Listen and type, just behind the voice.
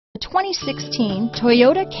2016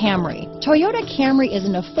 Toyota Camry. Toyota Camry is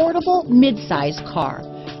an affordable mid-size car,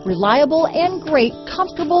 reliable and great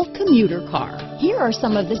comfortable commuter car. Here are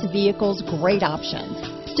some of this vehicle's great options: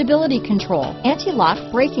 stability control, anti-lock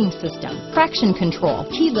braking system, traction control,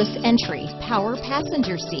 keyless entry, power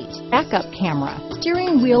passenger seat, backup camera,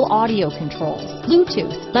 steering wheel audio controls,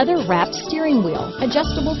 Bluetooth, leather-wrapped steering wheel,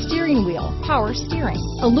 adjustable steering wheel, power steering,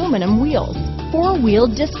 aluminum wheels, four-wheel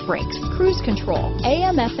disc brakes, cruise control,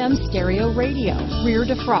 AM/FM stereo radio, rear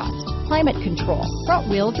defrost, climate control,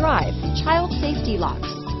 front-wheel drive, child safety locks.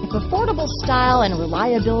 If affordable style and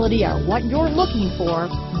reliability are what you're looking for,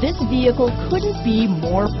 this vehicle couldn't be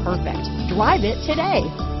more perfect. Drive it today.